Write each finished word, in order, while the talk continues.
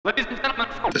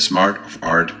the Smart of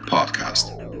Art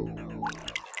podcast.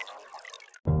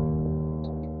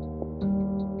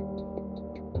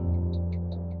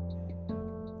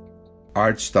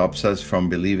 Art stops us from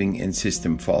believing in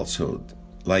system falsehood,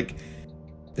 like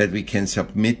that we can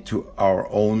submit to our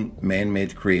own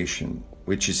man-made creation,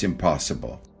 which is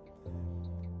impossible.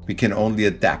 We can only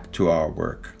adapt to our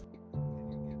work.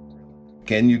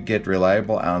 Can you get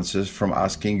reliable answers from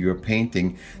asking your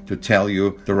painting to tell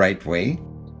you the right way?